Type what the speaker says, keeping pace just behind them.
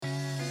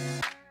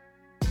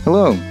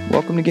Hello,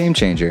 welcome to Game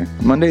Changer.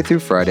 Monday through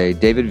Friday,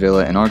 David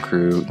Villa and our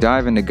crew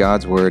dive into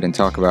God's Word and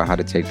talk about how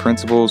to take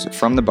principles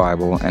from the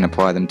Bible and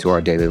apply them to our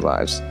daily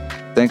lives.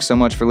 Thanks so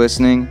much for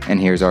listening,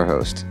 and here's our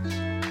host.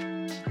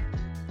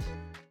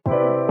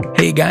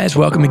 Hey guys,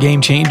 welcome to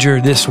Game Changer.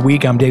 This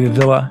week I'm David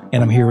Villa,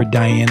 and I'm here with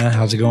Diana.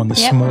 How's it going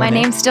this morning? My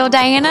name's still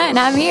Diana, and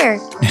I'm here.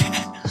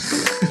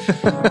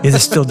 Is it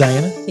still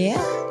Diana?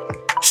 Yeah.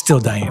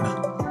 Still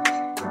Diana.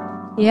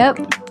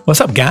 Yep.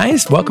 What's up,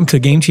 guys? Welcome to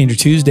Game Changer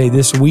Tuesday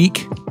this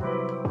week.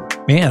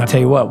 Man, I'll tell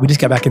you what, we just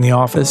got back in the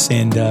office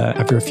and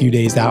after a few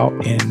days out,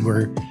 and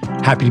we're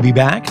happy to be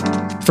back.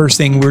 First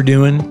thing we're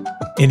doing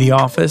in the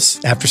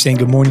office after saying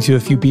good morning to a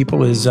few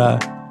people is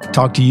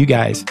talk to you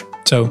guys.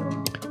 So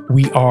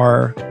we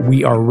are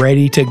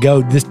ready to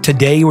go.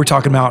 Today we're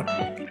talking about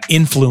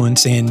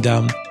influence, and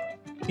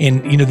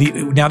you know,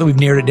 now that we've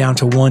narrowed it down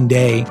to one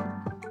day,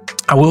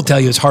 I will tell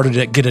you it's harder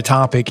to get a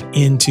topic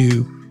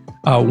into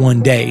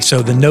one day.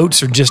 So the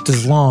notes are just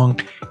as long,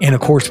 and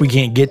of course we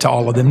can't get to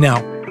all of them.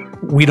 Now,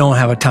 we don't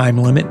have a time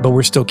limit, but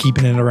we're still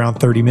keeping it around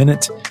 30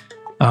 minutes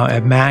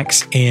at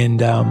max.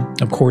 And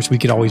of course, we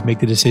could always make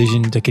the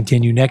decision to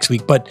continue next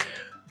week. But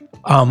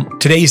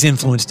today's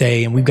Influence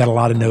Day, and we've got a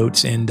lot of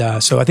notes.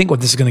 And so I think what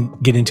this is going to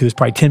get into is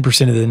probably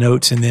 10% of the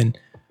notes, and then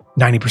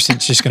 90%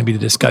 is just going to be the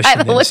discussion. I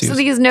haven't looked at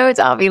these notes.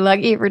 I'll be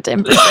lucky for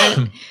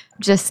 10%.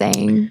 Just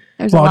saying.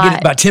 There's a lot. I'll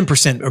get about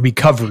 10% will be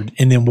covered,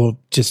 and then we'll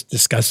just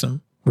discuss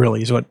them,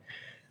 really, is what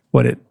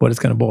it's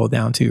going to boil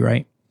down to,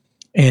 right?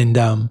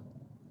 And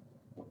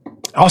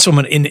also,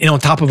 and on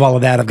top of all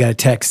of that, I've got a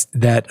text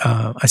that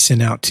I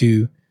sent out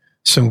to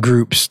some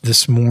groups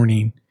this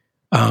morning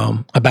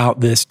about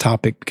this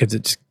topic because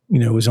it's, you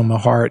know, it was on my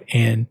heart,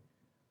 and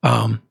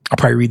I'll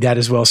probably read that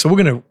as well. So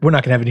we're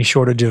not gonna have any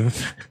shortage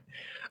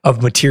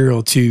of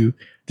material to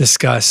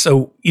discuss.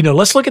 So, you know,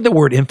 let's look at the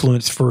word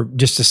influence for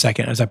just a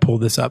second as I pull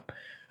this up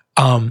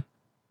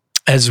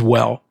as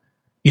well.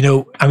 You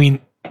know, I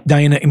mean,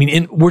 Diana,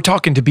 we're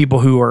talking to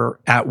people who are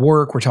at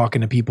work. We're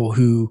talking to people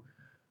who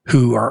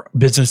are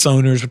business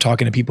owners. We're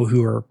talking to people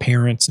who are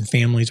parents and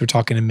families. We're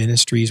talking to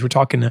ministries. We're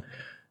talking to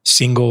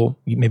single,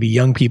 maybe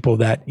young people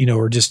that, you know,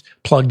 are just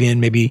plugged in,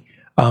 maybe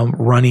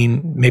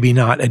running, maybe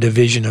not a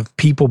division of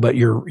people, but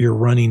you're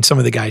running. Some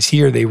of the guys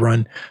here, they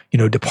run, you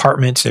know,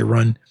 departments. They're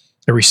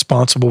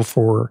responsible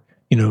for,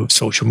 you know,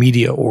 social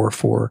media, or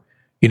for,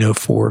 you know,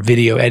 for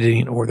video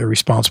editing, or they're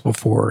responsible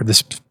for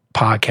this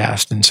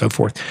podcast and so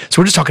forth.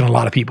 So we're just talking to a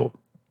lot of people.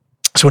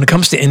 So when it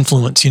comes to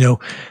influence, you know,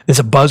 there's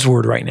a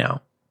buzzword right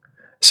now.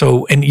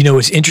 So, and you know,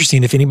 it's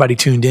interesting if anybody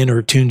tuned in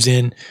or tunes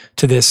in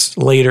to this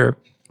later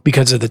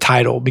because of the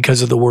title,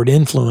 because of the word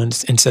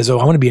influence, and says, oh,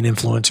 I want to be an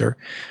influencer.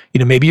 You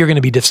know, maybe you're going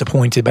to be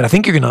disappointed, but I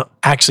think you're going to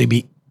actually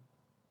be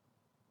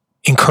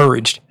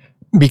encouraged,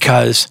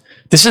 because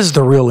this is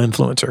the real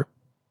influencer.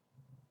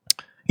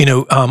 You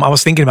know, I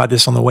was thinking about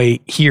this on the way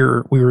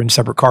here. We were in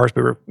separate cars,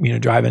 but we were, you know,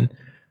 driving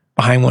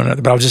behind one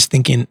another. But I was just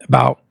thinking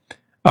about,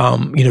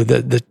 you know,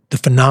 the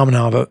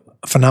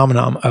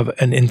phenomenon of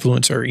an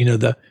influencer. You know,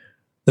 the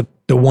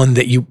one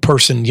that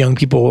young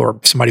people or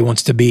somebody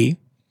wants to be.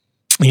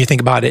 And you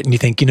think about it and you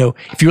think, you know,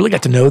 if you really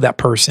got to know that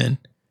person,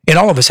 and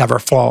all of us have our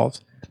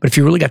flaws, but if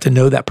you really got to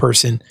know that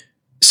person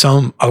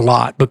a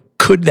lot, but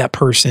could that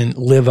person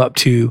live up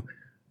to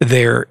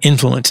their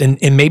influence? And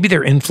maybe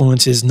their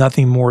influence is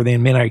nothing more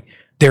than, man,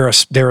 they're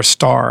a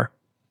star,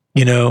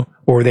 you know,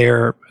 or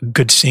they're a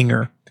good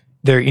singer.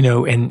 They're, you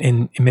know, and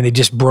I mean, they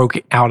just broke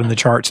out in the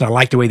charts, and I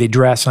like the way they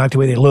dress, and I like the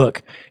way they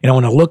look, and I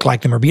want to look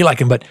like them or be like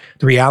them. But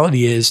the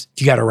reality is,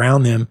 if you got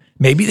around them,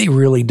 maybe they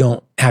really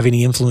don't have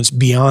any influence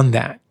beyond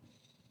that.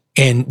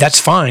 And that's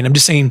fine. I'm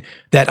just saying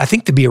that I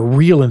think to be a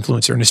real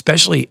influencer, and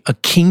especially a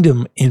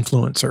kingdom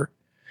influencer,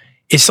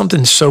 is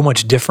something so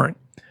much different,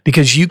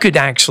 because you could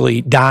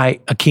actually die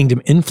a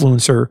kingdom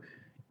influencer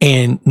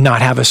and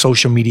not have a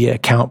social media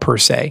account per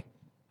se,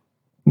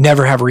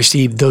 never have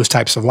received those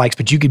types of likes,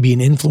 but you could be an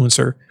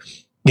influencer,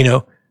 you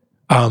know,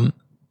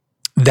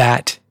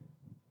 that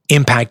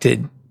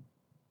impacted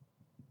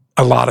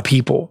a lot of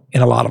people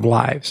in a lot of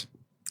lives.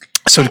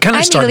 So to kind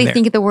of start, I immediately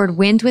think of the word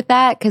wind with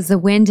that, because the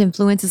wind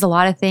influences a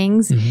lot of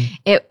things.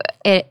 Mm-hmm.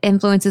 It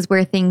influences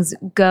where things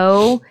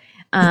go,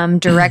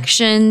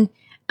 direction,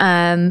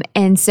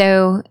 and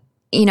so,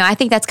 you know, I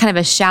think that's kind of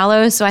a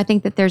shallow. So I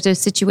think that there's those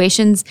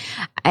situations.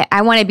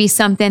 I want to be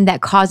something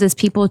that causes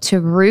people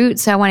to root.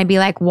 So I want to be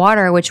like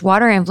water, which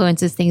water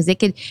influences things. It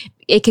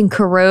can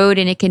corrode,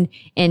 and it can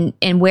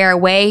and wear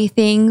away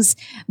things.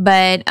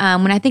 But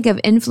when I think of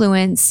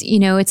influence, you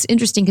know, it's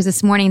interesting because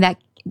this morning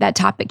that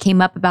topic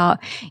came up about,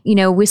 you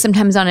know, we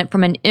sometimes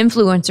from an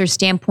influencer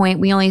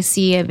standpoint, we only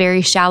see a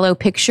very shallow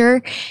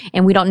picture,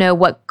 and we don't know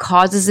what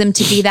causes them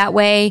to be that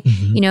way.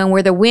 Mm-hmm. You know, and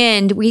where the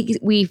wind,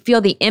 we feel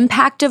the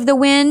impact of the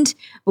wind,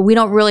 but we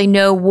don't really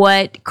know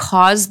what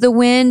caused the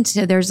wind.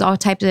 So there's all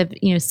types of,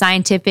 you know,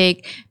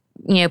 scientific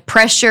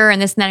pressure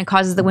and this and that, and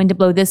causes the wind to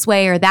blow this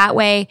way or that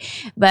way.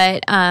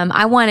 But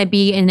I want to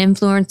be an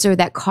influencer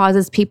that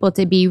causes people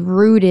to be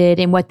rooted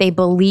in what they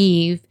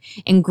believe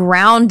and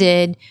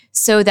grounded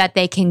so that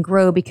they can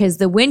grow, because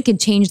the wind can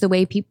change the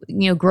way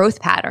people, growth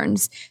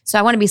patterns. So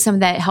I want to be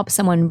someone that helps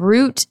someone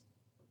root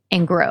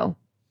and grow.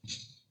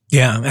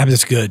 Yeah,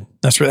 that's good.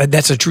 That's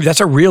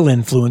a real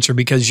influencer,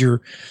 because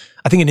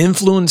I think an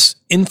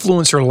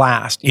influencer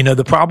lasts.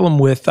 The problem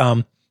with,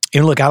 and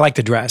look, I like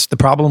to dress. The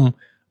problem,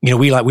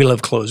 we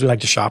love clothes. We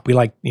like to shop. We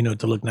like,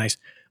 to look nice.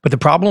 But the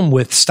problem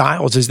with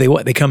styles is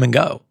they come and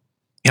go.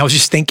 I was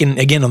just thinking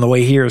again on the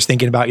way here, I was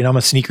thinking about, I'm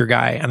a sneaker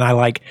guy, and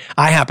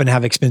I happen to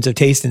have expensive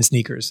taste in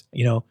sneakers.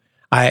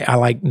 I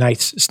like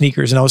nice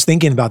sneakers. And I was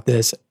thinking about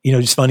this,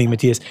 just funny,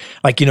 Matthias,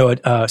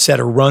 a set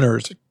of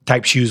runners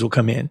type shoes will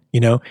come in,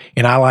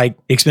 and I like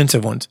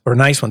expensive ones or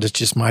nice ones. It's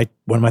just one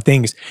of my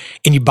things.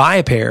 And you buy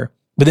a pair,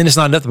 but then it's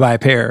not enough to buy a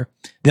pair.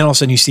 Then all of a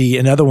sudden you see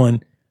another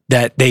one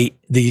that the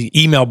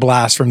email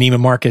blast from Neiman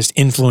Marcus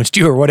influenced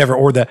you or whatever,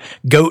 or the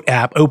GOAT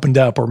app opened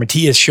up, or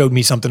Matthias showed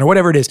me something or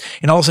whatever it is.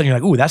 And all of a sudden you're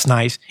like, ooh, that's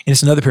nice. And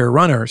it's another pair of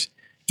runners,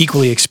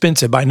 equally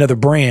expensive by another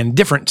brand,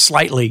 different,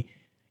 slightly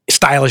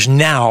stylish.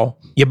 Now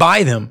you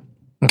buy them.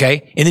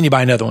 Okay. And then you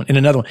buy another one and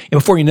another one. And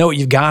before you know it,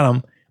 you've got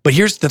them. But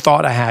here's the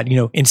thought I had,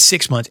 in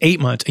 6 months, 8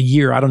 months, a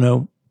year, I don't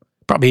know,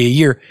 probably a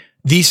year,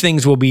 these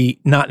things will be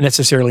not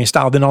necessarily in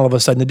style. Then all of a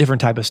sudden a different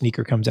type of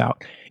sneaker comes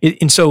out.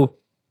 And so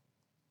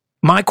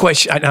my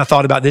question, and I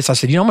thought about this, I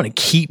said, I'm going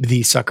to keep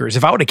these suckers.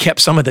 If I would have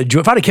kept if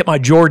I'd have kept my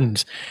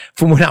Jordans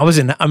from when I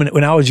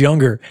was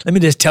younger, let me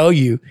just tell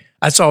you,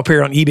 I saw a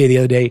pair on eBay the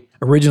other day,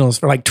 originals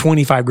for like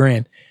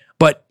 $25,000.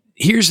 But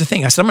here's the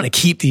thing. I said, I'm going to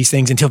keep these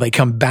things until they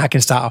come back in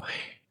style.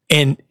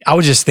 And I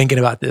was just thinking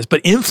about this,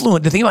 but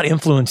the thing about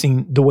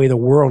influencing the way the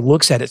world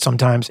looks at it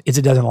sometimes is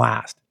it doesn't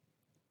last.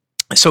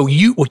 So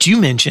what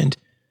you mentioned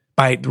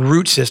by the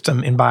root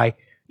system and by,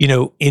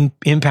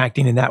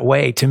 impacting in that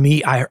way, to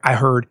me, I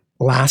heard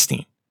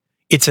lasting.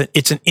 It's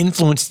an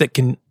influence that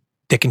can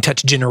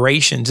touch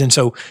generations. And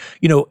so,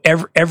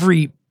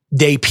 every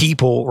day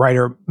people, right,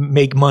 or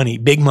make money,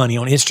 big money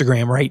on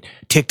Instagram, right?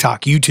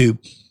 TikTok, YouTube,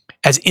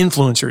 as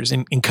influencers,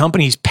 and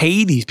companies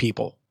pay these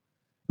people.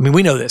 I mean,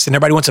 we know this, and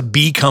everybody wants to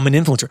become an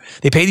influencer.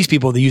 They pay these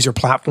people to use their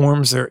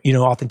platforms, their,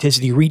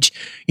 authenticity, reach,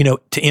 to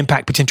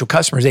impact potential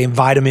customers. They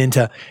invite them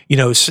into,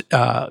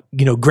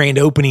 grand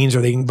openings,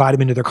 or they invite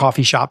them into their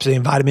coffee shops. They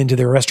invite them into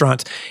their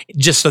restaurants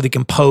just so they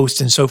can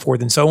post and so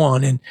forth and so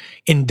on.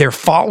 And their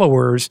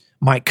followers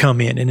might come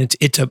in, and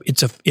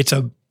it's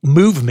a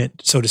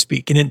movement, so to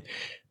speak. And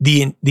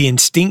then the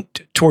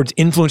instinct towards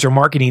influencer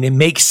marketing, it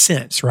makes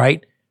sense,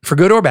 right? For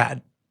good or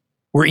bad,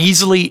 we're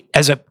easily,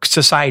 as a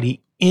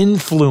society,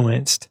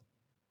 influenced,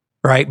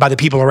 right, by the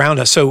people around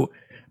us. So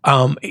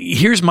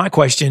here's my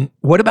question.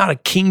 What about a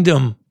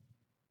kingdom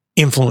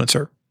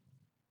influencer?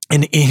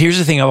 And here's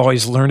the thing I've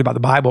always learned about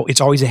the Bible.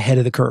 It's always ahead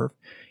of the curve.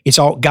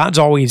 God's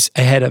always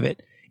ahead of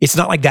it. It's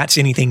not like that's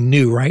anything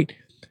new, right?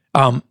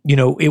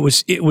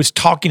 It was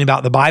talking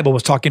about, the Bible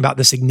was talking about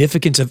the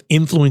significance of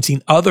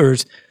influencing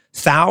others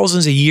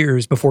thousands of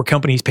years before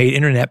companies paid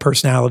internet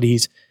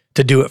personalities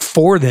to do it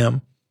for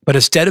them. But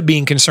instead of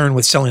being concerned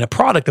with selling a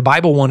product, the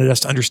Bible wanted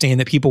us to understand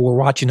that people were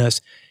watching us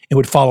and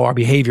would follow our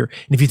behavior.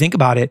 And if you think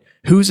about it,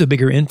 who's a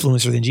bigger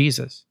influencer than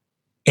Jesus?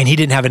 And he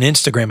didn't have an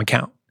Instagram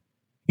account.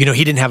 He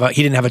didn't have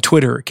a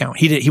Twitter account.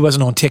 He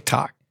wasn't on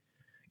TikTok.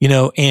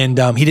 And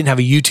he didn't have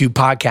a YouTube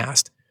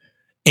podcast.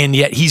 And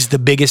yet he's the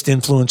biggest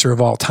influencer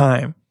of all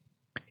time.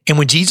 And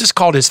when Jesus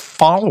called his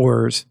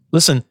followers,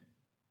 listen,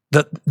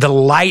 the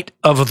light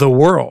of the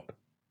world,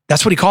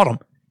 that's what he called them.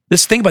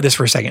 Let's think about this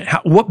for a second.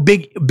 What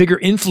bigger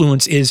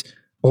influence is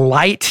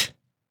light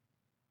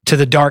to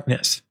the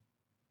darkness?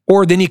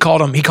 Or then he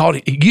called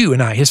you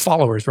and I, his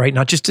followers, right?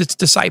 Not just his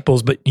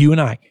disciples, but you and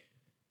I,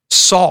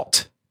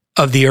 salt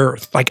of the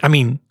earth.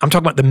 I'm talking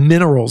about the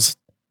minerals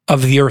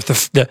of the earth,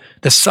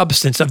 the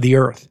substance of the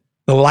earth,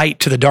 the light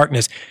to the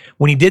darkness.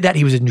 When he did that,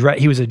 he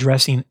was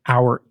addressing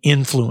our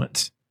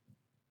influence.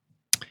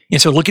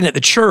 And so looking at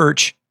the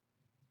church,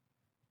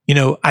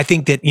 I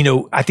think that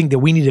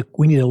we need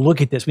to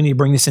look at this. We need to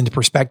bring this into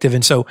perspective.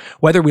 And so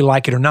whether we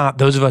like it or not,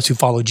 those of us who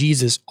follow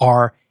Jesus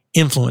are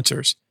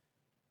influencers.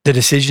 The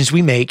decisions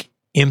we make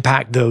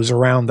impact those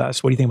around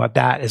us. What do you think about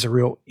that as a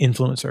real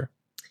influencer?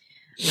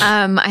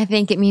 I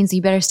think it means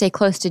you better stay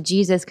close to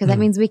Jesus, because that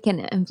means we can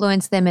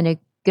influence them in a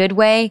good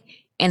way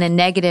and a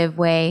negative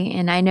way.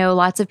 And I know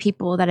lots of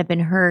people that have been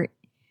hurt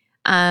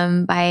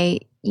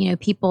by,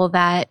 people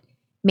that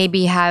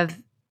maybe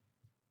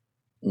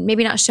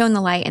not shown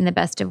the light in the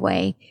best of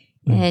way.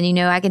 And,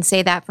 I can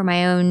say that for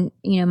my own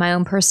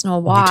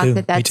personal walk,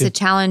 that's a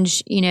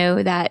challenge,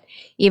 that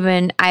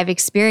even I've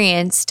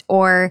experienced,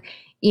 or,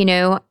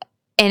 and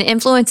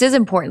influence is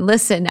important.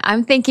 Listen,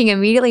 I'm thinking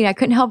immediately, and I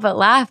couldn't help but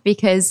laugh,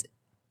 because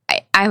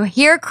I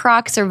hear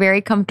Crocs are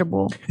very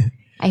comfortable.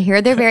 I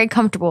hear they're very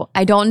comfortable.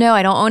 I don't know.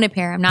 I don't own a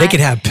pair. I'm not. They could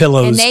have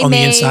pillows on the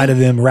inside of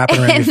them wrapping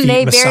around your feet,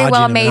 they very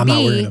well them, may and I'm be.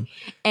 not wearing them.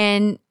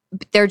 And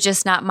they're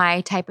just not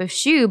my type of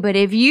shoe. But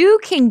if you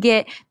can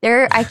get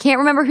there, I can't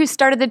remember who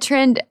started the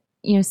trend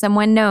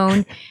someone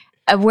known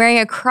of wearing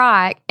a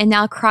Croc, and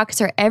now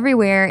Crocs are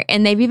everywhere.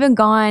 And they've even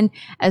gone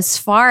as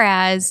far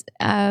as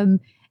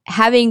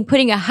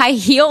putting a high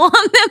heel on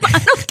them.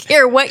 I don't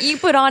care what you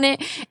put on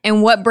it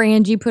and what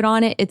brand you put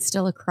on it, it's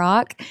still a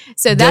Croc.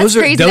 So that's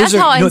crazy. That's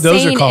how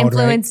insane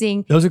influencing.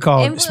 Right? Those are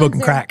called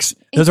smoking cracks.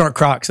 Those aren't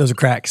Crocs. Those are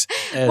cracks.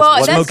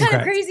 Well, that's kind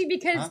of crazy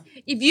because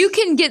if you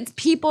can get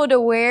people to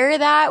wear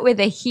that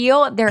with a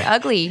heel, they're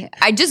ugly.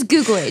 I just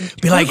Google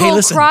it. Be like, hey,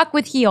 listen. Croc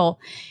with heel.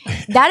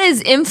 That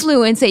is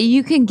influence that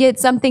you can get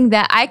something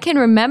that I can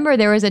remember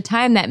there was a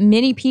time that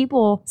many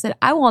people said,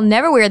 I will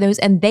never wear those,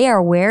 and they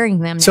are wearing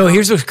them now. So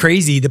here's what's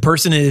crazy. The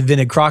person that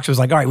invented Crocs was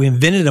like, all right, we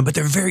invented them, but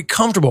they're very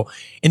comfortable.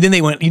 And then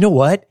they went, you know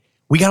what?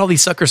 We got all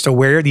these suckers to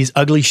wear these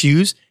ugly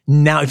shoes.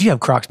 Now, if you have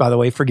Crocs, by the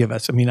way, forgive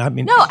us. I mean,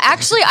 no,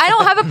 actually, I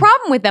don't have a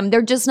problem with them.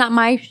 They're just not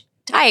my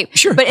type.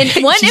 Sure, but one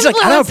she's influencer, like,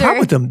 I don't have a problem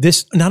with them.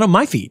 This not on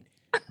my feet.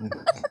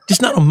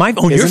 Just not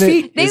on your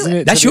feet.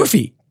 That's your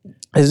feet.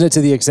 Isn't it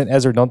to the extent,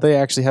 Ezra? Don't they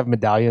actually have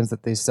medallions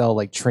that they sell,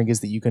 like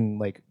trinkets that you can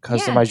like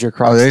customize your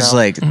Crocs? Oh, there's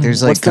now?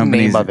 there's What's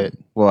companies the name of it?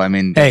 Well, I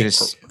mean, hey,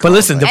 but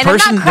listen, the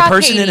person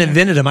that hating.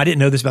 invented them, I didn't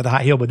know this about the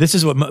high heel, but this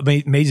is what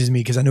amazes me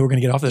because I know we're going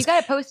to get off this. You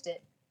got to post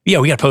it. Yeah,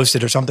 we got to post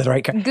it or something,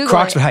 right? Google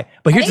Crocs, it.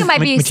 but here's I think it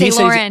might be St.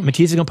 Laurent.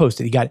 Matthias is going to post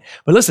it. He got it.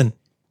 But listen,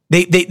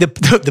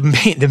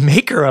 the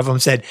maker of them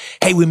said,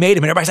 "Hey, we made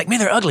them," and everybody's like, "Man,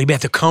 they're ugly, but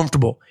they're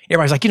comfortable."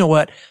 Everybody's like, "You know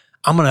what?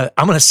 I'm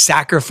gonna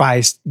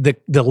sacrifice the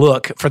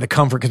look for the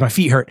comfort because my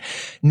feet hurt."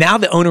 Now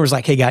the owner was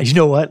like, "Hey guys, you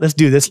know what? Let's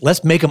do this.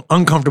 Let's make them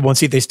uncomfortable and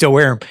see if they still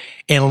wear them."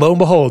 And lo and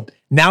behold,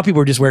 now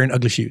people are just wearing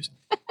ugly shoes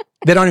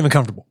that aren't even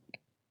comfortable.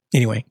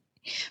 Anyway,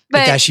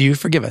 but if that's you,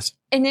 forgive us.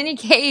 In any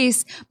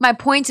case, my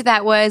point to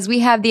that was we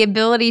have the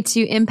ability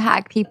to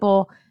impact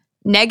people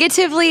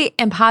negatively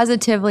and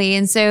positively.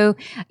 And so,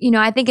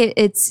 I think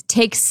it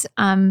takes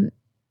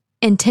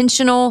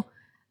intentional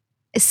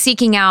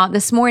seeking out.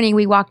 This morning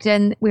we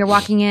were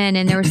walking in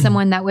and there was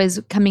someone that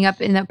was coming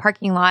up in the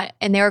parking lot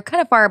and they were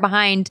kind of far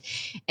behind.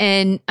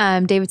 And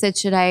David said,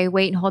 should I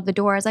wait and hold the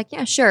door? I was like,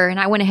 yeah, sure. And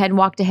I went ahead and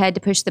walked ahead to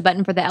push the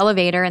button for the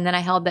elevator. And then I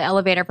held the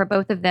elevator for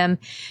both of them.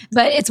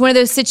 But it's one of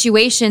those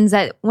situations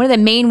that one of the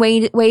main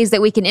ways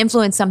that we can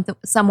influence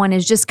someone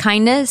is just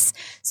kindness.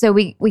 So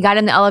we got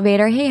in the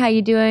elevator. Hey, how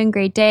you doing?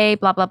 Great day,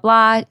 blah, blah,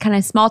 blah. Kind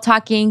of small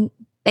talking.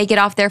 They get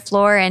off their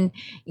floor and,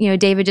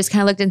 David just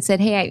kind of looked and said,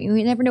 hey,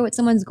 we never know what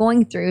someone's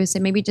going through. So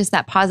maybe just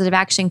that positive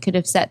action could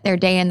have set their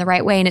day in the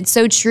right way. And it's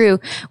so true.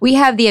 We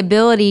have the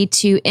ability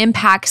to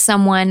impact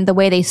someone the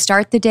way they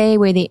start the day,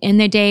 where they end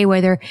their day, where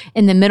they're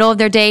in the middle of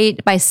their day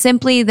by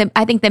simply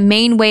I think the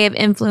main way of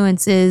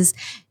influence is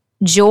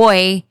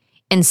joy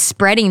and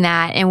spreading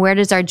that. And where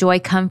does our joy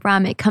come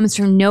from? It comes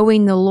from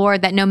knowing the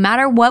Lord, that no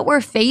matter what we're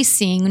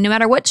facing, no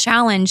matter what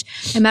challenge,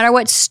 no matter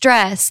what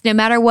stress, no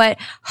matter what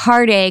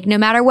heartache, no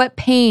matter what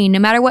pain, no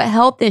matter what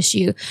health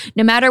issue,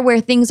 no matter where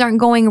things aren't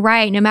going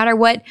right, no matter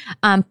what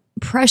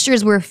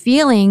pressures we're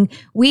feeling,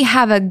 we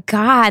have a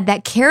God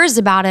that cares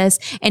about us,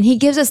 and he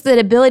gives us the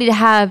ability to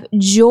have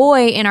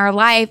joy in our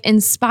life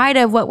in spite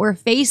of what we're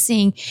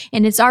facing.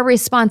 And it's our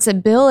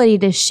responsibility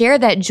to share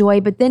that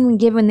joy, but then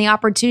given the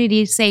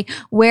opportunity to say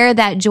where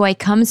that joy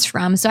comes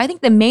from. So I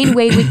think the main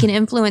way we can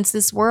influence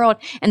this world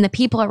and the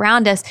people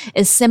around us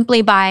is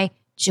simply by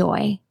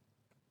joy.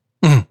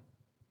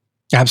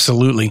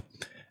 Absolutely.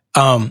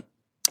 And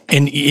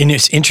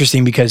it's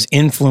interesting because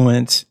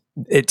influence,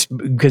 it's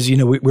because, we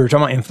were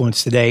talking about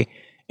influence today,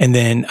 and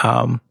then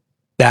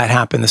that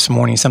happened this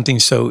morning. Something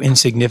so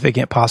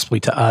insignificant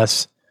possibly to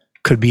us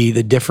could be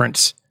the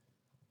difference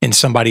in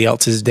somebody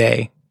else's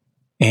day.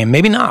 And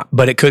maybe not,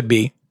 but it could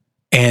be.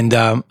 And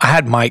I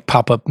had Mike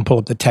pop up and pull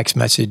up the text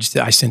message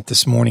that I sent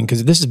this morning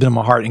because this has been on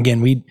my heart. And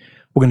again, we're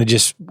going to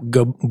just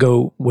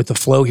go with the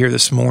flow here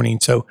this morning.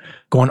 So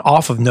going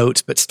off of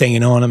notes, but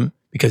staying on them,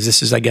 because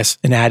this is, I guess,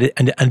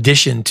 an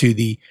addition to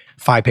the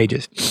 5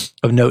 pages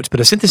of notes. But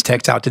I sent this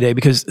text out today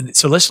because,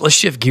 so let's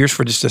shift gears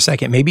for just a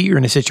second. Maybe you're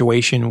in a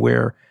situation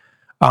where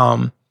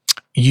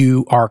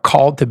you are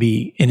called to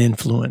be an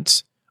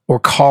influence or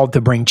called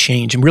to bring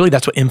change. And really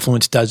that's what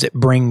influence does. It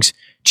brings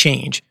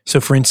change. So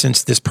for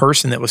instance, this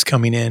person that was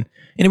coming in,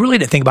 and I really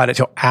didn't think about it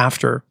until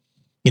after,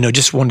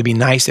 just wanted to be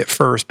nice at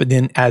first. But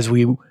then as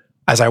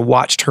I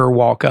watched her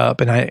walk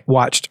up and I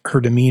watched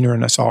her demeanor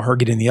and I saw her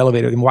get in the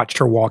elevator and watched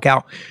her walk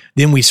out,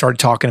 then we started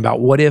talking about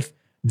what if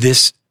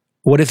this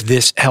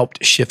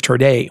helped shift her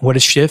day? What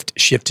is shift?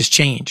 Shift is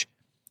change.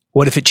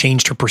 What if it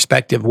changed her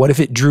perspective? What if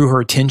it drew her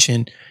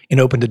attention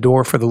and opened the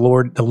door for the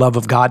Lord, the love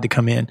of God to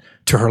come in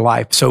to her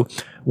life? So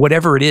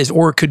whatever it is,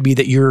 or it could be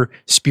that you're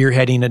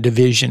spearheading a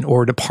division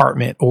or a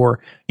department,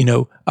 or,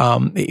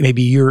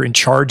 maybe you're in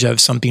charge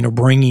of something or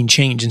bringing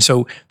change. And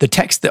so the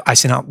text that I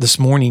sent out this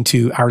morning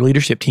to our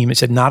leadership team, it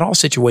said, not all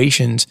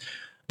situations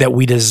that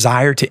we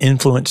desire to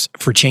influence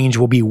for change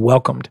will be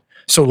welcomed.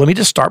 So let me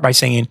just start by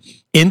saying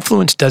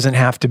influence doesn't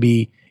have to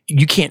be,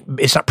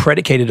 it's not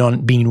predicated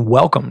on being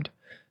welcomed.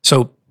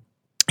 So,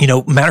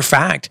 matter of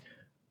fact,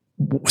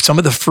 some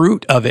of the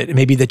fruit of it,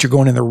 maybe that you're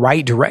going in the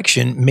right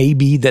direction,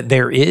 maybe that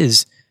there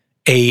is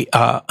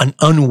an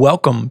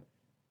unwelcome,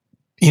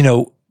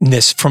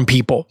 influence-ness from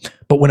people.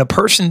 But when a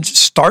person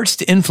starts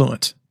to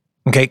influence,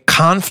 okay,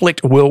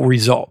 conflict will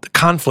result.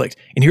 Conflict.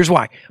 And here's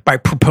why. By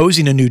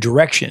proposing a new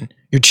direction,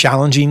 you're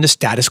challenging the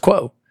status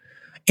quo.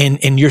 And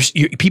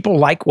people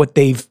like what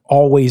they've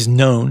always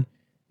known.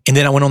 And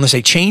then I went on to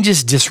say,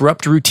 changes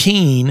disrupt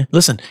routine,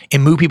 listen,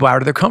 and move people out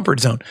of their comfort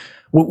zone.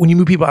 When you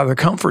move people out of their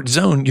comfort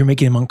zone, you're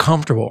making them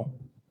uncomfortable.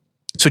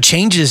 So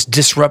changes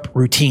disrupt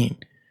routine.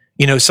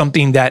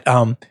 Something that,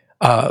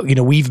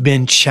 we've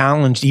been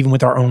challenged even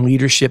with our own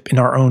leadership in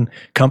our own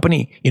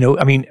company.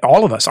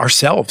 All of us,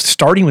 ourselves,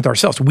 starting with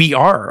ourselves. We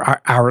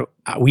are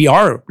we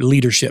are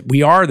leadership.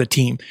 We are the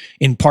team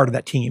and part of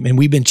that team. And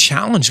we've been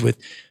challenged with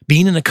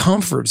being in a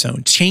comfort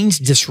zone. Change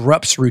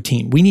disrupts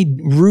routine. We need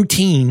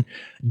routine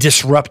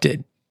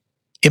disrupted.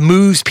 It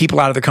moves people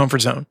out of the comfort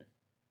zone.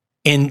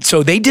 And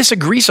so they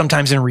disagree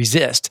sometimes and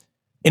resist.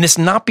 And it's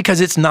not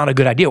because it's not a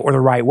good idea or the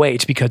right way.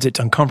 It's because it's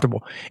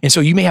uncomfortable. And so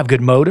you may have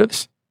good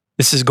motives.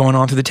 This is going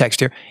on through the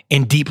text here,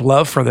 and deep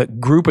love for the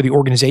group or the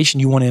organization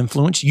you want to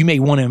influence. You may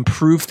want to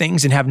improve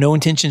things and have no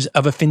intentions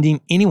of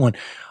offending anyone,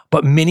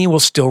 but many will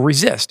still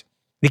resist.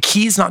 The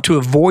key is not to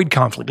avoid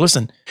conflict.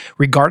 Listen,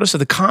 regardless of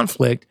the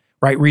conflict,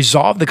 right,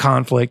 resolve the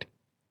conflict,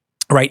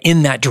 right,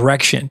 in that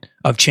direction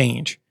of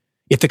change.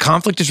 If the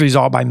conflict is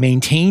resolved by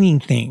maintaining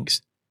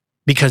things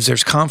because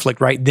there's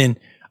conflict, right, then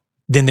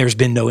there's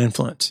been no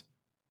influence.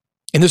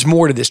 And there's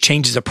more to this.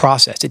 Change is a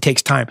process. It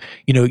takes time.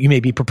 You may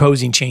be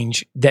proposing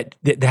change that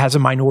has a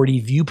minority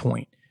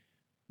viewpoint,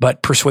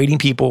 but persuading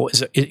people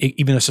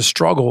even though it's a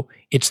struggle,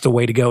 it's the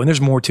way to go. And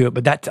there's more to it,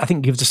 but that I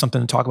think gives us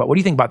something to talk about. What do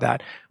you think about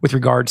that with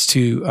regards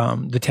to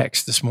the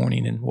text this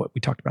morning and what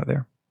we talked about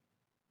there?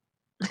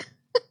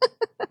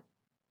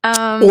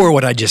 Or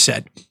what I just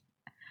said.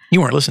 You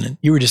weren't listening.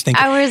 You were just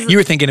thinking. You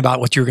were thinking about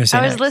what you were going to say.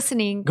 I was next.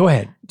 Listening. Go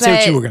ahead. Say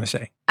what you were going to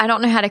say. I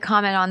don't know how to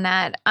comment on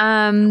that.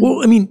 Well,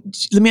 let me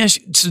ask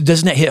you, so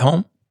doesn't that hit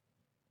home?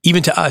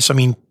 Even to us,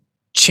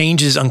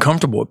 change is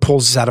uncomfortable. It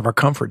pulls us out of our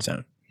comfort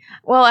zone.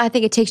 Well, I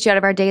think it takes you out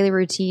of our daily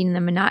routine and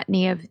the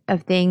monotony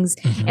of things.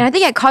 Mm-hmm. And I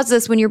think it causes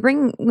us,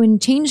 when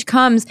change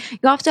comes,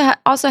 you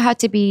also have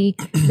to be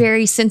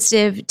very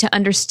sensitive to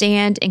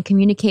understand and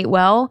communicate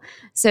well.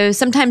 So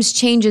sometimes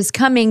change is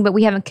coming, but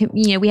we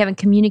haven't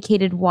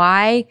communicated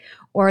why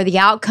or the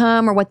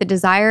outcome or what the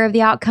desire of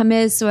the outcome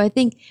is. So I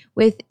think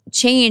with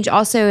change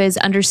also is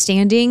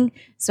understanding.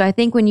 So I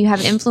think when you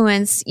have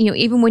influence,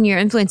 even when you're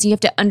influencing, you have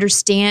to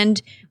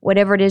understand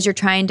whatever it is you're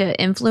trying to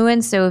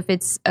influence. So if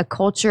it's a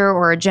culture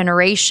or a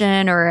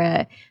generation or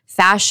a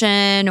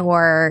fashion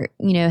or,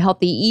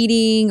 healthy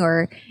eating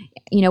or,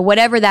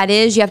 whatever that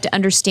is, you have to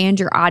understand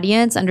your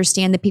audience,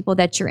 understand the people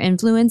that you're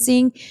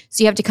influencing.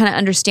 So you have to kind of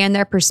understand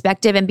their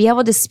perspective and be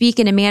able to speak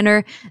in a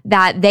manner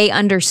that they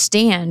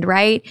understand,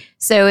 right?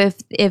 So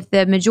if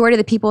the majority of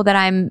the people that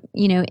I'm,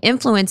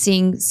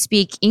 influencing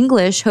speak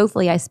English,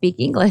 hopefully I speak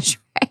English,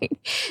 right?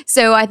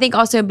 So I think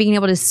also being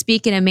able to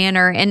speak in a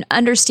manner and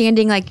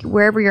understanding like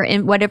wherever you're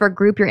in, whatever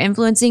group you're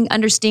influencing,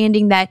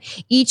 understanding that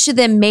each of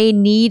them may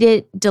need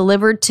it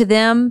delivered to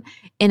them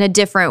in a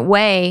different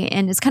way.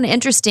 And it's kind of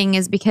interesting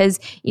is because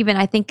even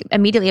I think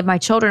immediately of my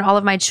children, all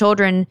of my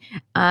children,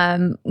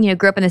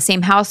 grew up in the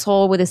same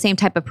household with the same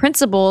type of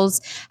principles.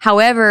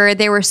 However,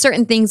 there were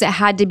certain things that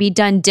had to be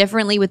done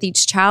differently with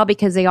each child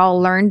because they all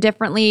learned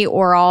differently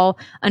or all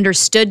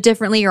understood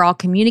differently or all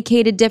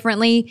communicated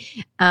differently.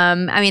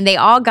 They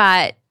all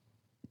got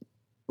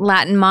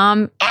Latin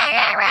mom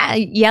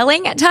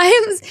yelling at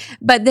times,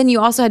 but then you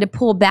also had to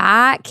pull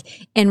back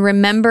and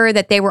remember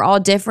that they were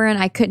all different.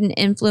 I couldn't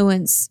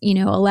influence,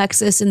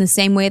 Alexis in the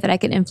same way that I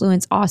could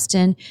influence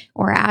Austin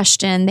or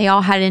Ashton. They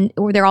all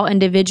they're all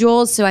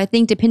individuals. So I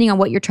think depending on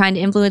what you're trying to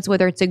influence,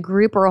 whether it's a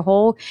group or a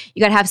whole,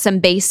 you got to have some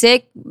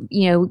basic,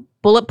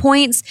 bullet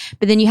points,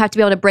 but then you have to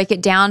be able to break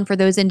it down for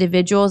those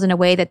individuals in a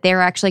way that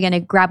they're actually going to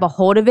grab a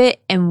hold of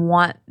it and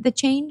want the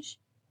change.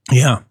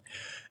 Yeah.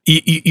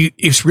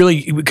 It's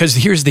really, because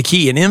here's the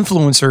key. An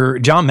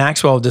influencer, John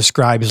Maxwell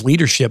describes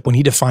leadership. When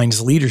he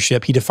defines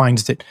leadership, he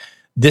defines it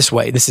this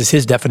way. This is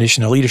his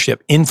definition of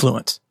leadership: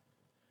 influence.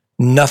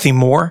 Nothing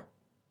more,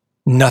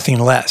 nothing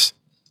less.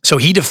 So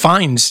he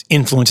defines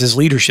influence as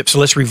leadership. So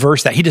let's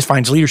reverse that. He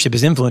defines leadership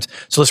as influence.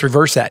 So let's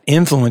reverse that.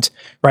 Influence,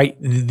 right?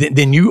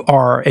 Then you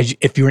are,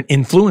 if you're an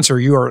influencer,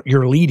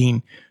 you're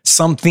leading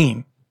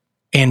something.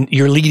 And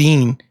you're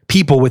leading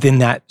people within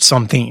that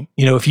something.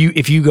 If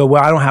you go,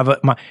 well, I don't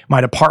have my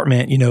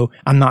department,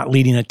 I'm not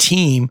leading a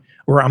team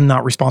or I'm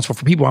not responsible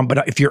for people.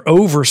 But if you're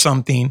over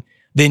something,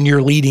 then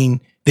you're leading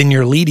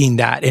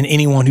that. And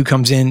anyone who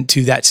comes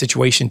into that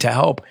situation to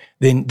help,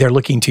 then they're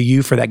looking to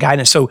you for that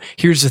guidance. So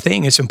here's the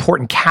thing. It's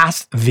important.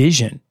 Cast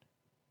vision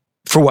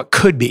for what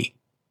could be,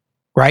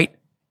 right?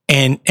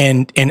 And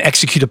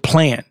execute a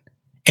plan.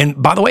 And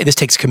by the way, this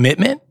takes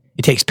commitment.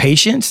 It takes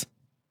patience.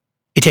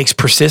 It takes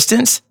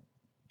persistence.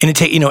 And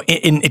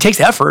it takes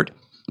effort,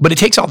 but it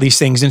takes all these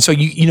things. And so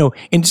you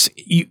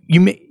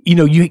may be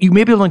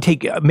able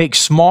to make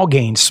small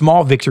gains,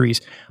 small victories,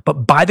 but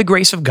by the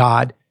grace of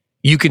God,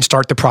 you can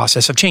start the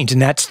process of change.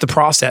 And that's the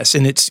process.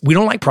 And we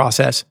don't like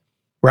process.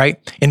 right?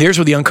 And there's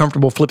where the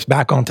uncomfortable flips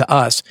back onto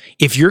us.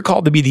 If you're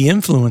called to be the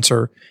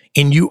influencer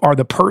and you are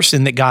the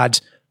person that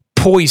God's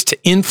poised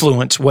to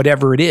influence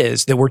whatever it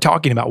is that we're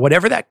talking about,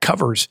 whatever that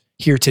covers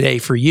here today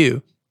for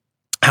you,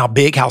 how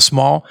big, how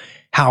small,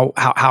 how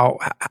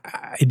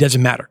it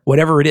doesn't matter,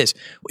 whatever it is.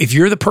 If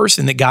you're the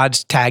person that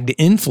God's tagged to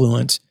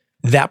influence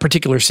that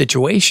particular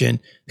situation,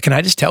 can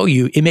I just tell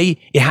you,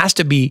 it has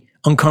to be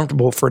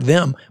uncomfortable for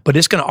them, but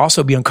it's going to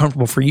also be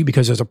uncomfortable for you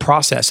because there's a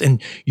process,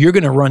 and you're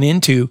going to run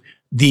into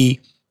the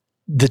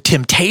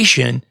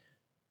temptation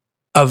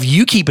of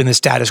you keeping the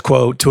status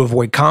quo to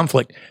avoid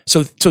conflict.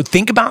 So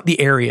think about the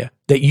area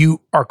that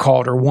you are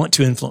called or want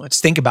to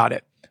influence. Think about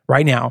it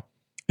right now.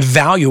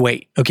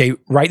 Evaluate, okay,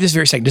 right this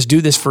very second. Just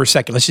do this for a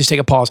second. Let's just take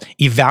a pause.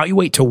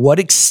 Evaluate to what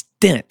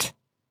extent,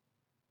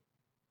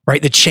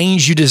 right, the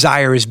change you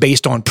desire is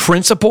based on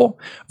principle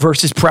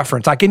versus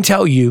preference. I can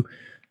tell you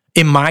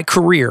in my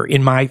career,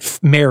 in my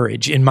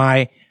marriage, in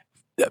my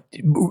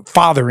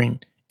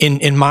fathering,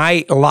 in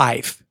my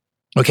life,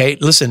 okay,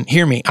 listen,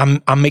 hear me.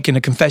 I'm making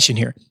a confession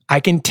here. I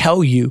can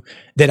tell you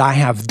that I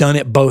have done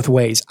it both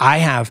ways. I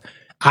have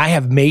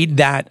made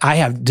that, I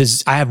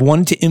have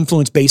wanted to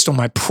influence based on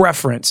my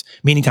preference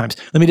many times.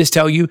 Let me just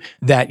tell you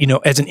that,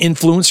 as an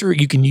influencer,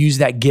 you can use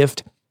that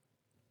gift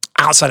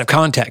outside of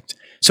context.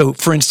 So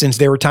for instance,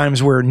 there were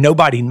times where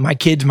my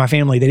kids, my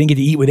family, they didn't get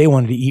to eat what they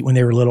wanted to eat when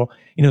they were little.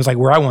 It was like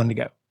where I wanted to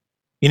go.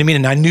 You know what I mean?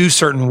 And I knew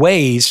certain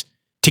ways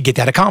to get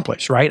that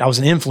accomplished, right? I was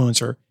an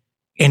influencer.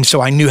 And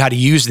so I knew how to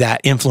use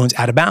that influence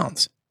out of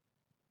bounds.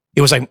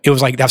 It was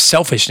like that's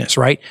selfishness,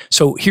 right?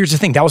 So here's the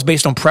thing. That was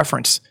based on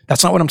preference.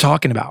 That's not what I'm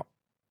talking about.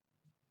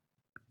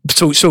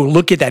 So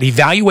look at that.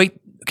 Evaluate.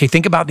 Okay,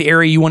 think about the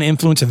area you want to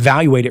influence.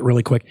 Evaluate it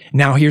really quick.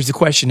 Now here's the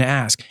question to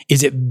ask.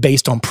 Is it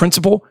based on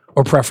principle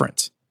or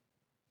preference?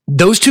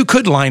 Those two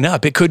could line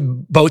up. It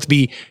could both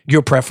be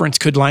your preference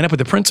could line up with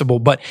the principle.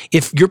 But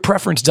if your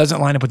preference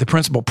doesn't line up with the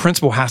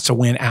principle has to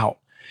win out.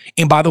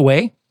 And by the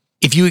way,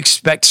 if you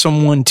expect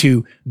someone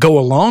to go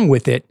along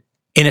with it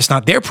and it's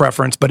not their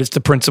preference, but it's the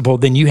principle,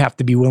 then you have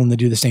to be willing to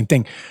do the same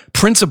thing.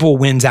 Principle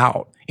wins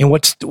out. And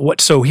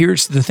so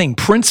here's the thing.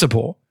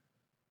 Principle,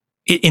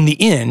 in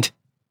the end,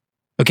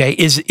 okay,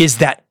 is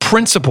that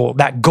principle,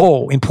 that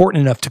goal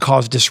important enough to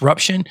cause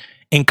disruption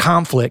and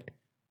conflict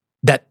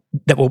that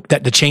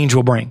the change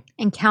will bring?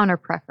 And counter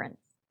preference.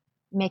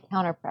 Make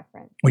counter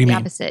preference. What do you mean?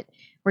 The opposite.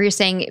 Where you're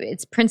saying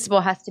its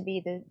principle has to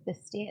be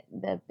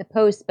the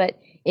post, but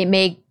it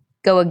may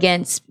go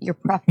against your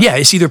preference. Yeah,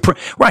 it's either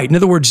right. In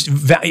other words,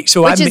 I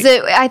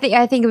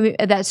think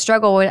that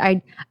struggle.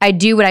 I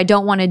do what I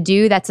don't want to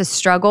do. That's a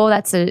struggle.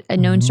 That's a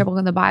known struggle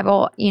in the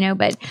Bible.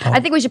 But I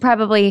think we should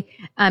probably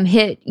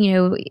hit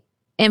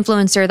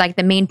influencer, like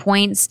the main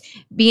points.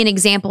 Be an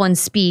example in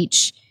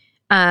speech.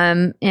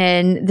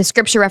 And the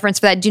scripture reference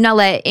for that: do not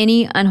let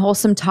any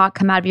unwholesome talk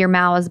come out of your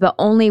mouths, but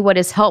only what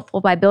is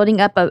helpful by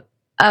building up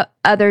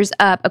others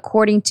up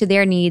according to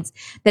their needs,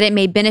 that it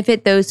may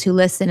benefit those who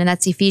listen. And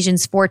that's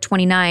Ephesians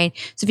 4:29.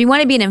 So if you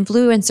want to be an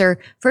influencer,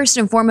 first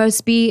and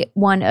foremost, be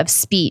one of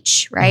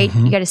speech, right?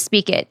 You got to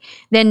speak it.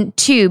 Then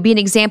 2, be an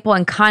example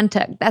in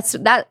conduct.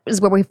 That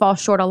is where we fall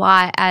short a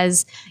lot,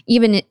 as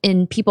even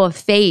in people of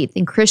faith,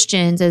 in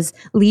Christians, as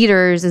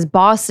leaders, as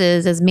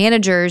bosses, as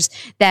managers,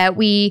 that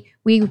we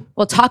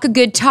will talk a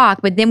good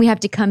talk, but then we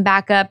have to come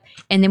back up,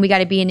 and then we got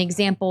to be an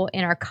example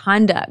in our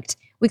conduct.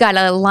 We got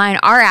to line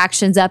our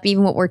actions up,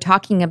 even what we're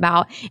talking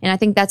about. And I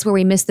think that's where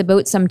we miss the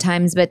boat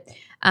sometimes. But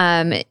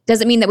it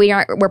doesn't mean that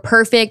we're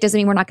perfect. Doesn't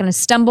mean we're not going to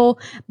stumble.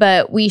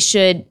 But we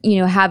should,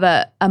 have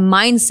a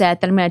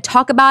mindset that I'm going to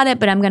talk about it,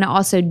 but I'm going to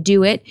also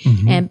do it.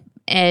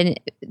 And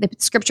the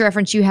scripture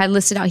reference you had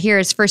listed out here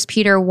is 1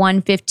 Peter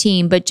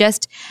 1:15. But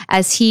just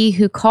as he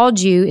who called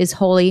you is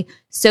holy,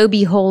 so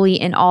be holy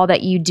in all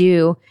that you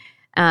do.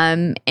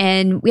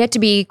 And we have to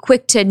be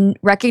quick to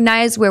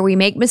recognize where we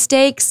make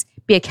mistakes,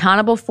 be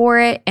accountable for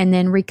it, and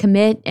then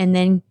recommit, and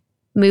then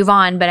move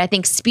on. But I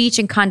think speech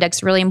and conduct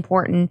is really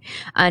important.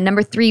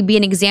 Number 3, be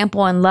an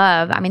example in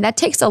love. I mean, that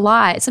takes a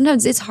lot.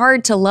 Sometimes it's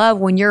hard to love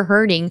when you're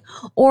hurting,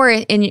 or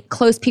in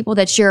close people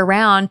that you're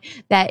around,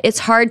 that it's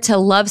hard to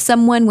love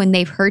someone when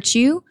they've hurt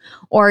you,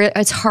 or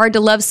it's hard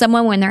to love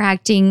someone when they're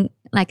acting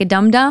like a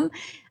dum-dum.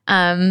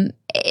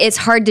 It's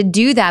hard to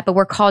do that, but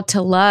we're called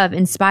to love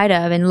in spite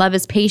of, and love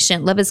is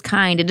patient, love is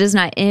kind. It does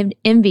not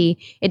envy.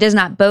 It does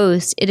not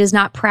boast. It is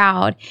not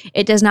proud.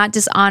 It does not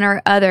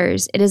dishonor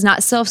others. It is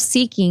not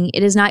self-seeking.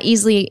 It is not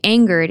easily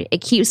angered. It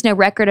keeps no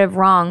record of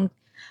wrongs.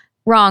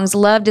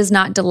 Love does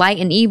not delight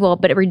in evil,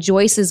 but it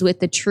rejoices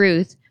with the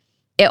truth.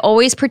 It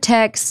always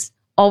protects,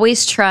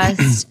 always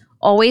trusts,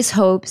 always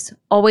hopes,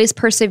 always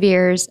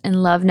perseveres,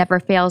 and love never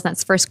fails.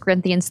 That's 1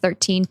 Corinthians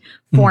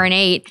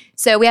 13:4-8.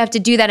 So we have to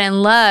do that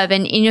in love.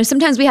 And,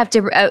 sometimes we have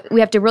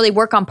to really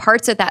work on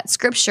parts of that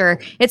scripture.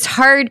 It's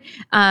hard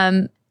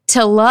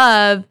to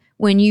love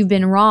when you've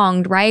been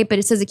wronged, right? But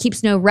it says it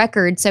keeps no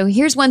record. So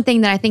here's one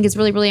thing that I think is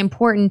really, really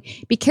important.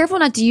 Be careful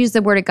not to use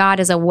the word of God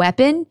as a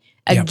weapon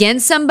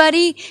against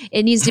somebody.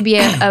 It needs to be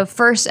a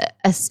first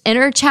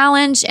inner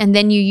challenge, and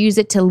then you use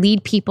it to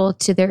lead people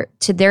to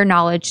their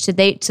knowledge, so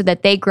that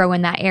they grow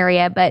in that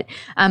area. But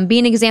be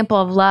an example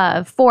of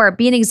love. 4,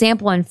 be an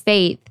example in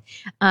faith.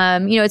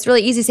 It's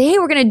really easy to say, hey,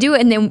 we're going to do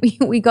it. And then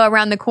we go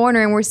around the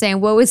corner and we're saying,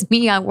 woe is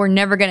me, we're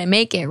never going to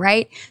make it,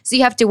 right? So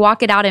you have to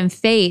walk it out in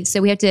faith.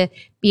 So we have to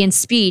be in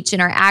speech,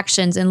 in our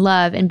actions, in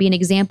love, and be an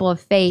example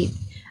of faith.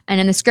 And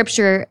in the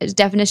scripture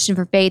definition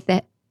for faith,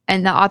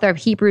 and the author of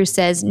Hebrews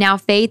says, now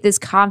faith is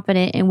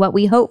confident in what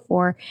we hope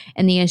for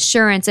and the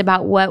assurance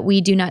about what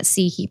we do not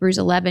see, Hebrews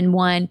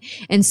 11:1.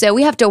 And so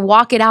we have to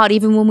walk it out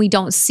even when we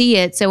don't see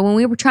it. So when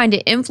we were trying to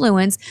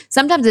influence,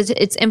 sometimes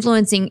it's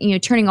influencing,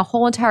 turning a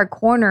whole entire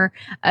corner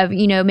of,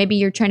 maybe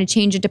you're trying to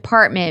change a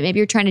department. Maybe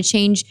you're trying to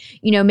change,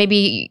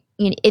 maybe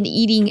in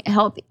eating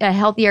a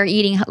healthier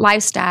eating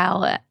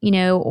lifestyle,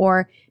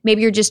 or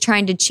maybe you're just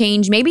trying to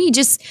change. Maybe you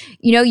just,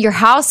 your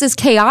house is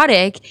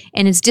chaotic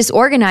and it's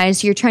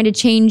disorganized. So you're trying to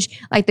change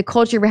like the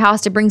culture of your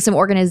house to bring some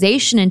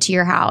organization into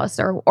your house,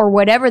 or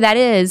whatever that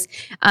is.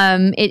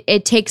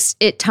 It takes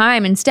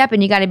time and step,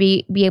 and you got to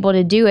be able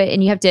to do it.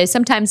 And you have to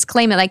sometimes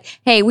claim it like,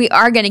 hey, we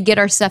are going to get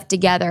our stuff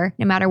together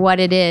no matter what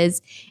it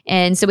is.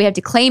 And so we have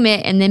to claim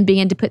it and then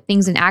begin to put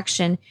things in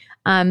action.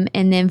 And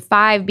then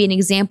 5, be an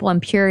example in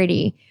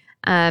purity.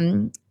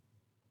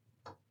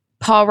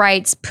 Paul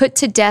writes, put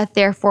to death,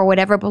 therefore,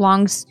 whatever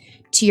belongs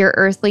to your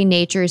earthly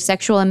nature,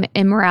 sexual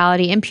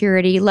immorality,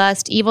 impurity,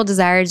 lust, evil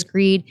desires,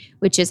 greed,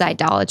 which is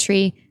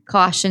idolatry.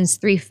 Colossians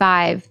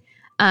 3:5.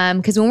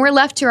 Because when we're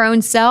left to our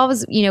own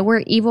selves,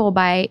 we're evil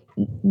by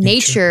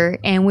nature,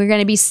 and we're going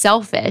to be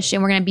selfish,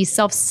 and we're going to be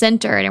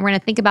self-centered, and we're going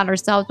to think about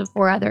ourselves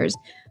before others.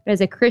 But as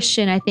a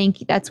Christian, I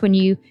think that's when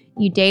you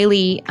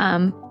daily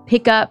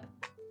pick up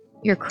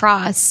your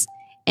cross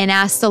and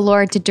ask the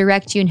Lord to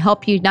direct you and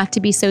help you not to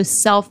be so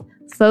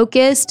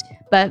self-focused,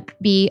 but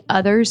be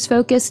others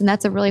focused. And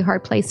that's a really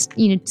hard place.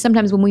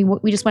 Sometimes when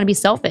we just want to be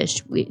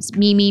selfish, it's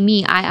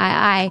me,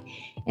 I.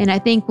 And I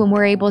think when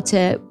we're able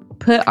to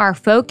put our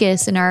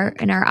focus and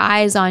our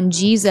eyes on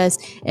Jesus,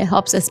 it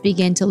helps us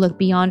begin to look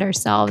beyond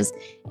ourselves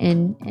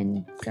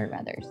and serve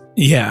others.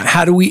 Yeah.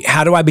 How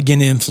do I begin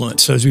to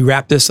influence? So as we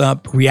wrap this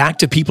up,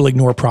 react to people,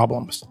 ignore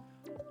problems.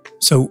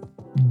 So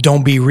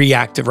don't be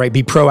reactive, right?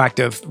 Be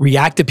proactive.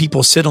 React to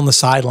people, sit on the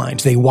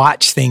sidelines. They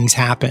watch things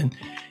happen.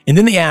 And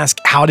then they ask,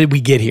 how did we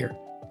get here?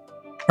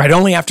 Right?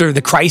 Only after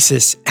the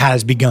crisis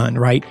has begun,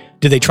 right,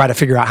 do they try to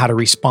figure out how to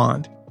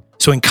respond.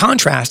 So in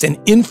contrast, an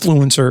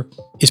influencer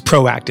is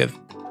proactive.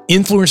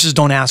 Influencers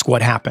don't ask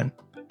what happened.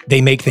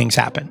 They make things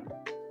happen.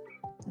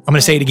 I'm going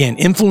to say it again.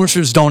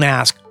 Influencers don't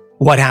ask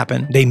what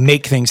happened. They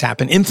make things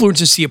happen.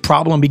 Influencers see a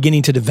problem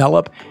beginning to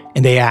develop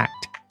and they act.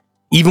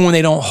 Even when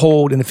they don't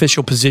hold an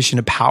official position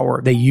of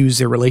power, they use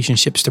their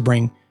relationships to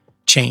bring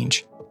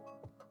change.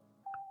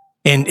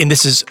 And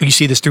this is, you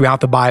see this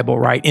throughout the Bible,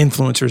 right?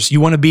 Influencers. You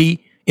want to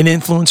be an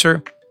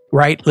influencer,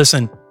 right?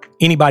 Listen,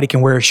 anybody can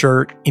wear a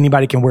shirt.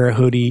 Anybody can wear a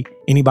hoodie.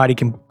 Anybody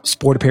can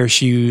sport a pair of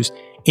shoes.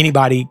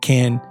 Anybody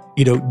can,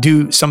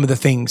 do some of the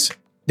things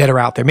that are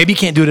out there. Maybe you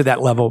can't do it at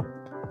that level.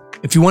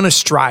 If you want to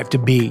strive to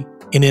be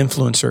an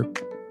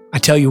influencer, I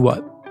tell you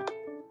what,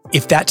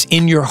 if that's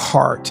in your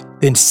heart,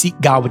 then seek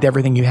God with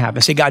everything you have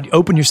and say, God,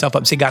 open yourself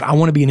up and say, God, I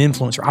want to be an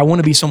influencer. I want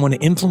to be someone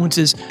that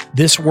influences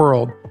this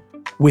world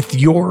with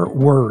your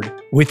word,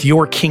 with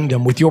your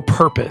kingdom, with your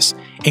purpose,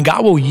 and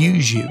God will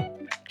use you.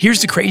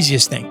 Here's the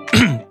craziest thing.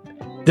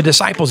 The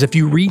disciples, if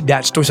you read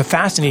that story, it's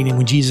fascinating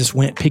when Jesus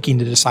went picking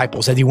the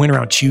disciples as he went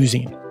around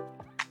choosing.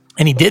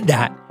 And he did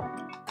that.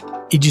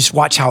 You just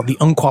watch how the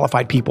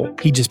unqualified people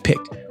he just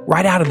picked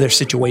right out of their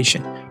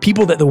situation.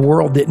 People that the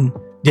world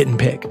didn't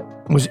pick.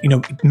 Was,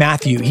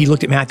 Matthew, he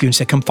looked at Matthew and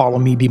said, come follow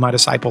me, be my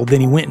disciple.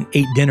 Then he went and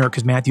ate dinner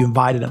because Matthew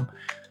invited him,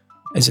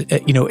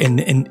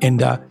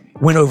 and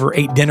went over,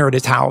 ate dinner at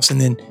his house.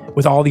 And then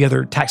with all the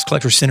other tax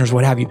collectors, sinners,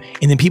 what have you.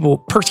 And then people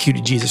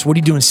persecuted Jesus. What are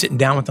you doing sitting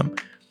down with them?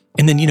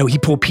 And then, he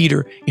pulled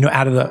Peter,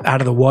 out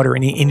of the water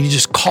and he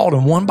just called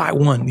them one by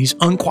one, these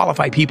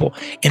unqualified people.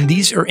 And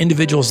these are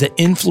individuals that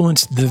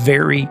influence the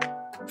very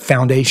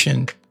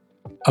foundation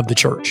of the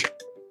church.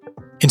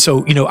 And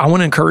so, I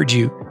want to encourage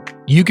you,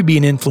 you could be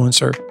an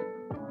influencer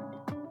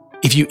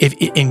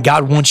and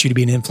God wants you to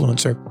be an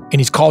influencer and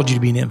he's called you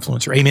to be an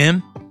influencer.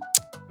 Amen.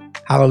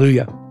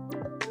 Hallelujah.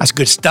 That's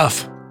good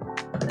stuff.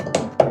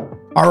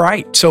 All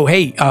right. So,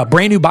 hey,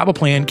 brand new Bible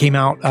plan came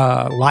out.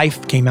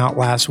 Life came out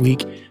last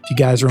week. If you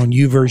guys are on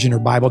YouVersion or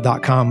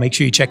Bible.com, make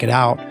sure you check it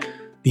out.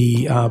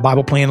 The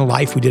Bible plan of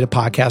life, we did a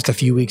podcast a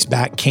few weeks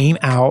back, came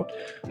out.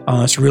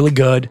 It's really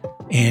good.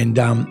 And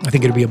I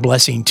think it'll be a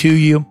blessing to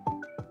you.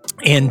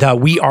 And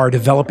we are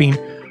developing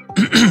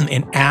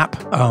an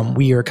app.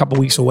 We are a couple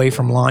weeks away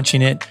from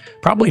launching it.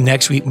 Probably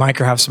next week, Mike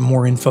will have some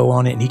more info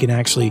on it and he can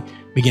actually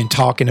begin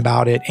talking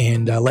about it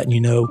and letting you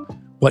know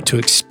what to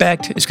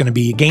expect. It's going to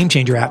be a game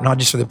changer app, not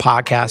just for the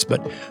podcast,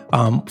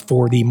 but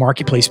for the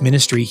marketplace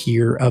ministry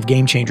here of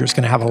Game Changer. It's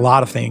going to have a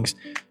lot of things.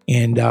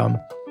 And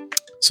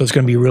so it's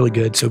going to be really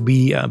good. So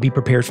be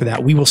prepared for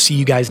that. We will see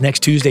you guys next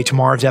Tuesday.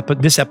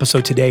 This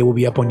episode today will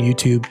be up on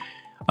YouTube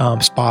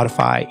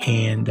Spotify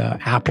and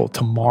Apple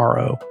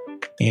tomorrow.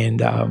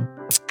 And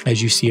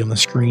as you see on the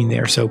screen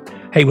there. So,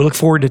 hey, we look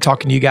forward to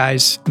talking to you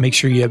guys. Make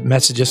sure you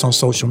message us on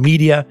social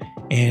media.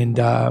 And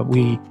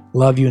we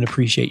love you and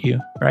appreciate you,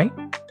 right?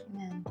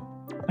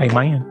 Amen.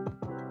 Amen.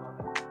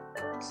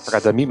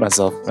 Forgot to mute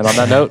myself. And on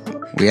that note,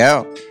 We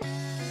out.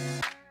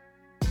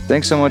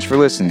 Thanks so much for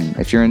listening.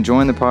 If you're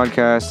enjoying the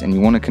podcast and you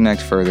want to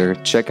connect further,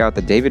 check out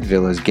the David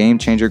Villa's Game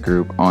Changer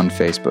group on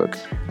Facebook.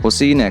 We'll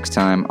see you next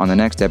time on the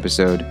next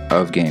episode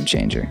of Game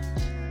Changer.